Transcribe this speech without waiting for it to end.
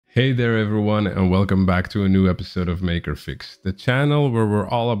Hey there everyone, and welcome back to a new episode of Maker Fix, the channel where we're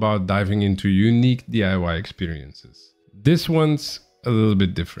all about diving into unique DIY experiences. This one's a little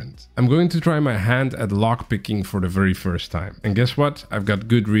bit different. I'm going to try my hand at lockpicking for the very first time. And guess what? I've got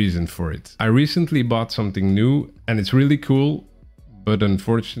good reason for it. I recently bought something new and it's really cool, but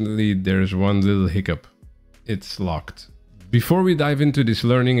unfortunately there's one little hiccup. It's locked. Before we dive into this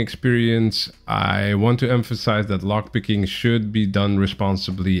learning experience, I want to emphasize that lockpicking should be done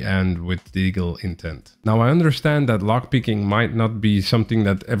responsibly and with legal intent. Now, I understand that lockpicking might not be something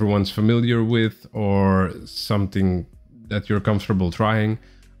that everyone's familiar with or something that you're comfortable trying,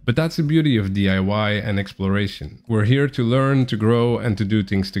 but that's the beauty of DIY and exploration. We're here to learn, to grow, and to do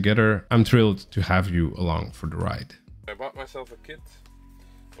things together. I'm thrilled to have you along for the ride. I bought myself a kit,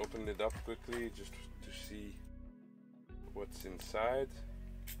 opened it up quickly just to see what's inside.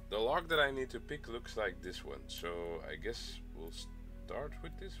 The lock that I need to pick looks like this one, so I guess we'll start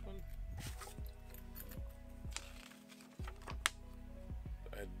with this one.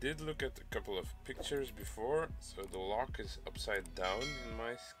 I did look at a couple of pictures before, so the lock is upside down in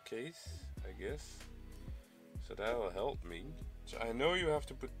my case, I guess, so that'll help me. So I know you have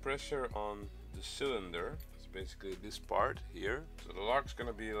to put pressure on the cylinder. It's basically this part here, so the lock's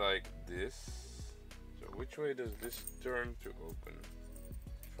gonna be like this. So which way does this turn to open?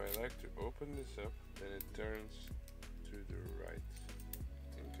 If I like to open this up, then it turns to the right.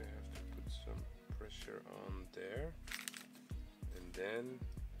 I think I have to put some pressure on there. And then,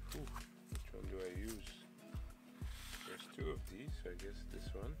 which one do I use? There's two of these, so I guess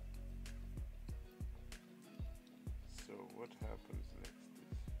this one. So what happens next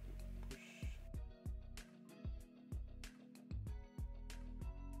is you push.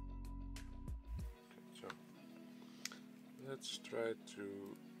 So let's try to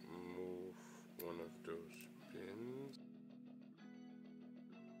move one of those pins.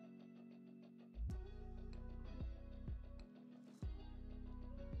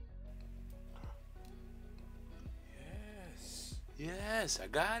 Yes, I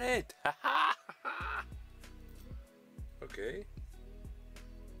got it. Okay.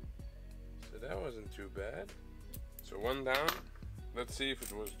 So that wasn't too bad. So one down. Let's see if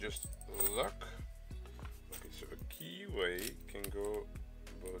it was just luck. Okay, so a keyway can go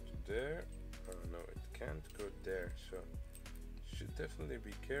about there. Oh no, it can't go there. So should definitely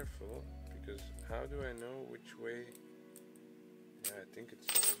be careful, because how do I know which way? Yeah, I think it's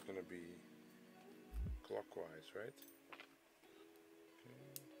always gonna be clockwise, right?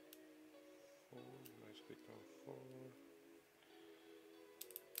 Nice click on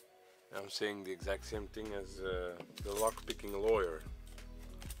 4. I'm saying the exact same thing as the lockpicking lawyer.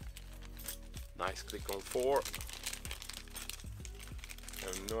 Nice click on 4. I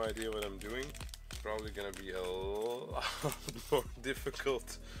have no idea what I'm doing. It's probably gonna be a lot more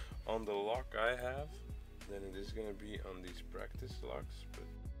difficult on the lock I have than it is gonna be on these practice locks, but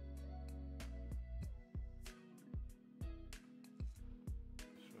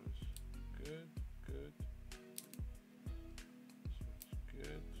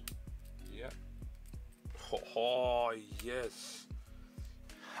oh yes.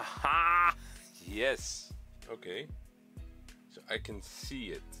 Haha. Yes. Okay. So I can see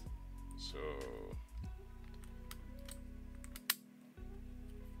it. So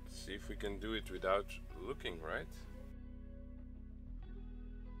let's see if we can do it without looking, right?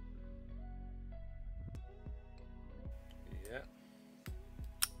 Yeah.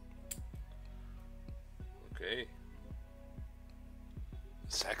 Okay.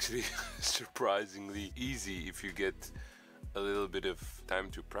 It's actually surprisingly easy if you get a little bit of time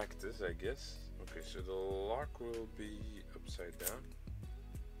to practice, I guess. Okay, so the lock will be upside down.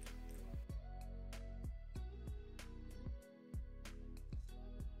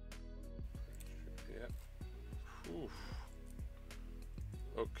 Yeah. Oof.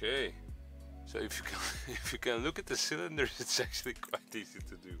 Okay. So if you can look at the cylinders, it's actually quite easy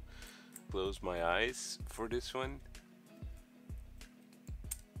to do. Close my eyes for this one.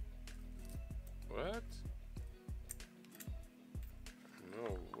 What?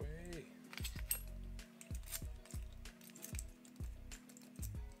 No way.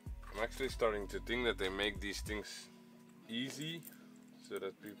 I'm actually starting to think that they make these things easy so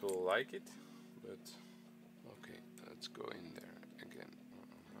that people like it, but okay, let's go in there again.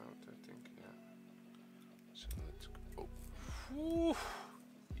 Out, I think, yeah. So let's go. Oh.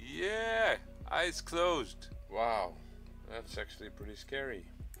 Yeah, eyes closed. Wow, that's actually pretty scary.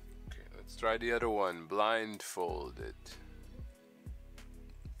 Let's try the other one, blindfolded.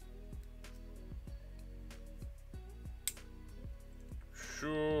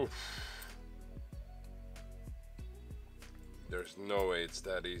 Shoo. There's no way it's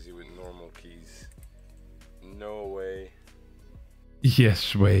that easy with normal keys. No way.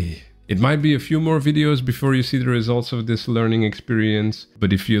 Yes way. It might be a few more videos before you see the results of this learning experience,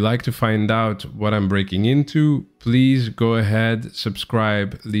 but if you like to find out what I'm breaking into, please go ahead,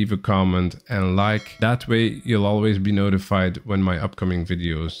 subscribe, leave a comment and like. That way you'll always be notified when my upcoming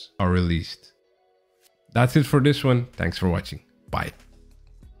videos are released. That's it for this one. Thanks for watching. Bye.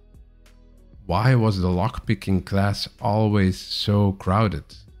 Why was the lockpicking class always so crowded?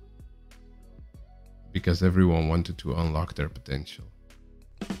 Because everyone wanted to unlock their potential.